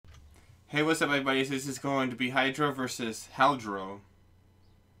Hey, what's up, everybody? This is going to be Hydra versus Heldro.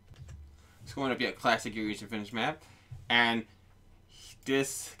 It's going to be a classic Yuri finish map. And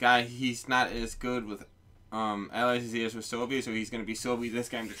this guy, he's not as good with allies as he is with Soviet, so he's going to be Soviet this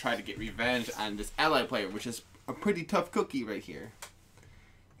game to try to get revenge on this ally player, which is a pretty tough cookie right here.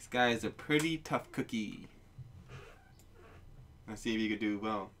 This guy is a pretty tough cookie. Let's see if he could do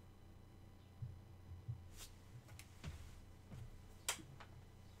well.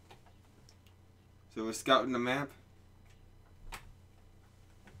 So we're scouting the map.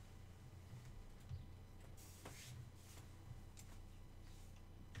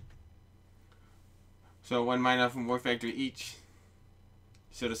 So 1 mana from War Factory each.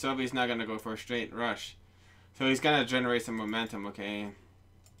 So the Soviet's not gonna go for a straight rush. So he's gonna generate some momentum, okay?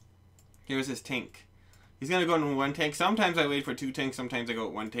 Here's his tank. He's gonna go in 1 tank. Sometimes I wait for 2 tanks, sometimes I go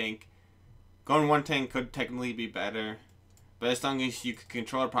with 1 tank. Going 1 tank could technically be better. But as long as you can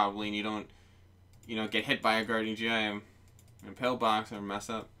control it properly and you don't, you know, get hit by a guardian GI and pillbox or mess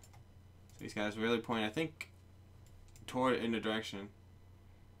up. So these guys really point, I think, toward in the direction.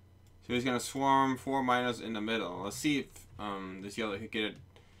 So he's gonna swarm 4 miners in the middle. Let's see if this yellow could get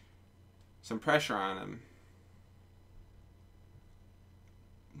some pressure on him.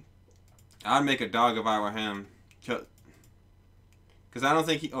 I'd make a dog if I were him, because I don't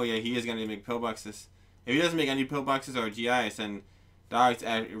think he. Oh yeah, he is gonna make pillboxes. If he doesn't make any pillboxes or GIs, then dogs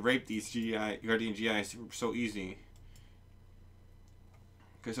rape these guardian GIs so easy.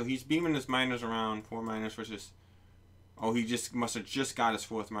 Okay, so he's beaming his miners around. 4 miners versus. Oh, he must have just got his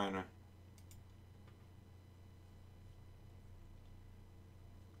 4th miner.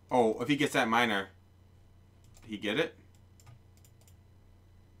 Oh, if he gets that miner, did he get it?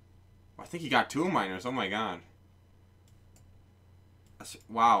 Oh, I think he got 2 miners. Oh my god.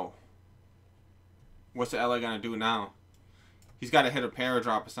 Wow. What's the ally gonna do now? He's got to hit a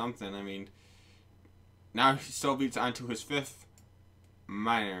paradrop or something. I mean, now he still beats onto his 5th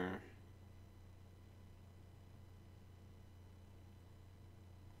miner.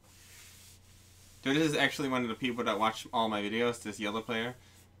 So this is actually one of the people that watch all my videos, this yellow player.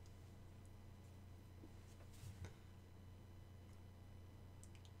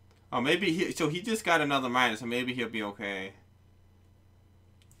 Oh, maybe so he just got another miner, so maybe he'll be okay.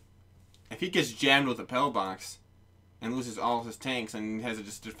 If he gets jammed with a pillbox and loses all of his tanks and has to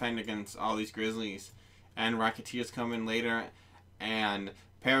just defend against all these grizzlies, and rocketeers come in later, and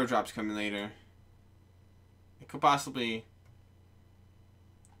paradrops come in later, it could possibly.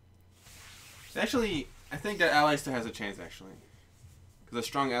 Actually, I think that ally still has a chance, actually, because a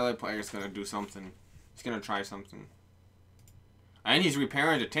strong ally player is gonna do something. He's gonna try something, and he's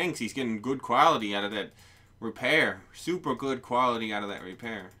repairing the tanks. He's getting good quality out of that repair, super good quality out of that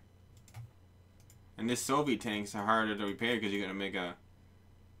repair. And this Soviet tanks are harder to repair because you're gonna make a.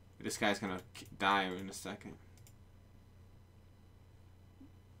 This guy's gonna die in a second.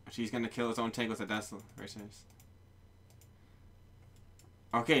 She's gonna kill his own tank with a Tesla. Very serious.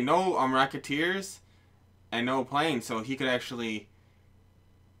 Okay, no rocketeers and no planes, so he could actually,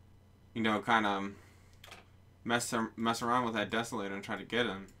 you know, kind of mess around with that Desolator and try to get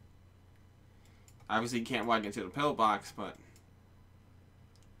him. Obviously, he can't walk into the pillbox, but.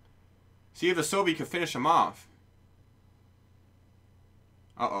 See if the Soviet could finish him off.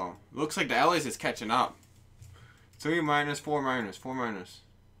 Uh-oh. Looks like the allies is catching up. 3 miners, 4 miners, 4 miners.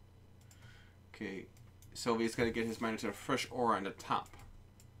 Okay. Soviet's got to get his miner to a fresh aura on the top.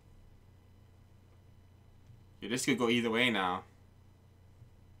 Yeah, this could go either way now.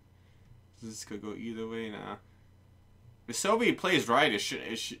 This could go either way now. The Soviet plays right.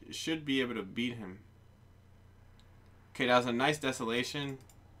 It should be able to beat him. Okay, that was a nice desolation.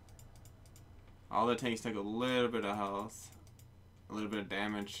 All the tanks took a little bit of health. A little bit of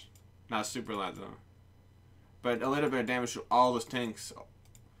damage. Not super loud though. But a little bit of damage to all those tanks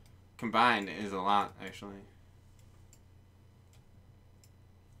combined is a lot, actually.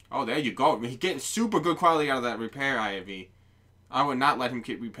 Oh, there you go. He's getting super good quality out of that repair IAV. I would not let him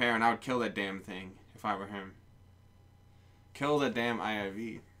keep repairing. I would kill that damn thing if I were him. Kill that damn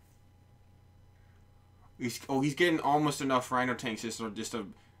IAV. He's getting almost enough Rhino tanks just to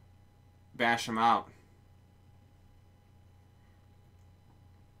bash him out.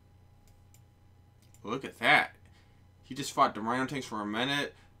 Look at that. He just fought the Rhino tanks for a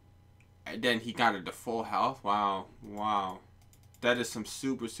minute, and then he got it to full health. Wow. Wow. That is some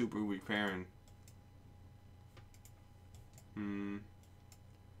super repairing.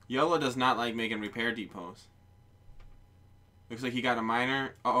 Yellow does not like making repair depots. Looks like he got a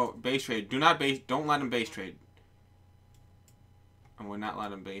miner. Uh-oh, base trade. Don't let him base trade. I would not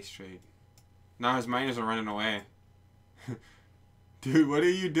let him base trade. Now his miners are running away. Dude, what are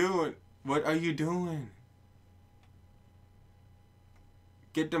you doing? What are you doing?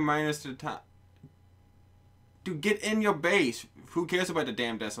 Get the miners to the top. Dude, get in your base. Who cares about the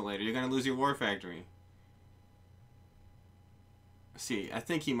damn Desolator? You're gonna lose your war factory. Let's see, I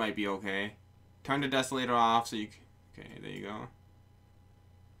think he might be okay. Turn the Desolator off so you can... Okay, there you go.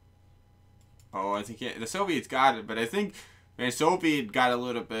 Oh, I think the Soviets got it, but I think... Man, Soviet got a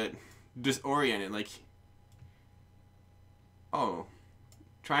little bit disoriented, like... Oh.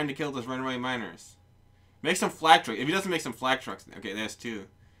 Trying to kill those runaway miners. Make some flak trucks. If he doesn't make some flak trucks... Okay, there's 2.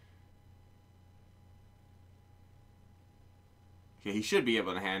 Okay, he should be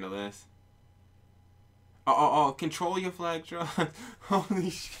able to handle this. Oh, control your flag truck. Holy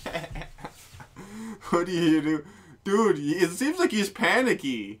shit. What do you do? Dude, it seems like he's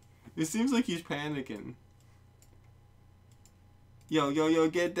panicky. It seems like he's panicking. Yo,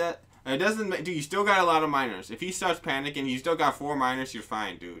 get that. It doesn't make... Dude, you still got a lot of miners. If he starts panicking, you still got 4 miners, you're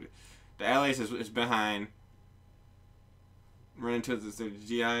fine, dude. The allies is behind. Run into the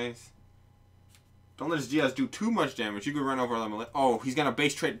GIs. Don't let his GIs do too much damage. You could run over them. Oh, he's gonna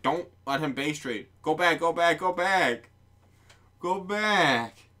base trade. Don't let him base trade. Go back, go back, go back. Go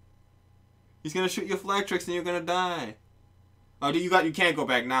back. He's gonna shoot your flag tricks and you're gonna die. Oh, dude, you can't go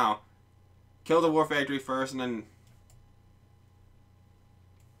back now. Kill the war factory first and then...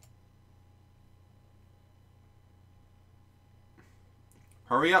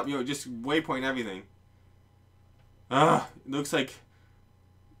 Hurry up, yo, just waypoint everything. Ugh, looks like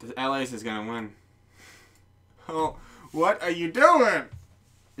the allies is gonna win. Oh, what are you doing?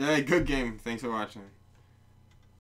 Yeah, good game. Thanks for watching.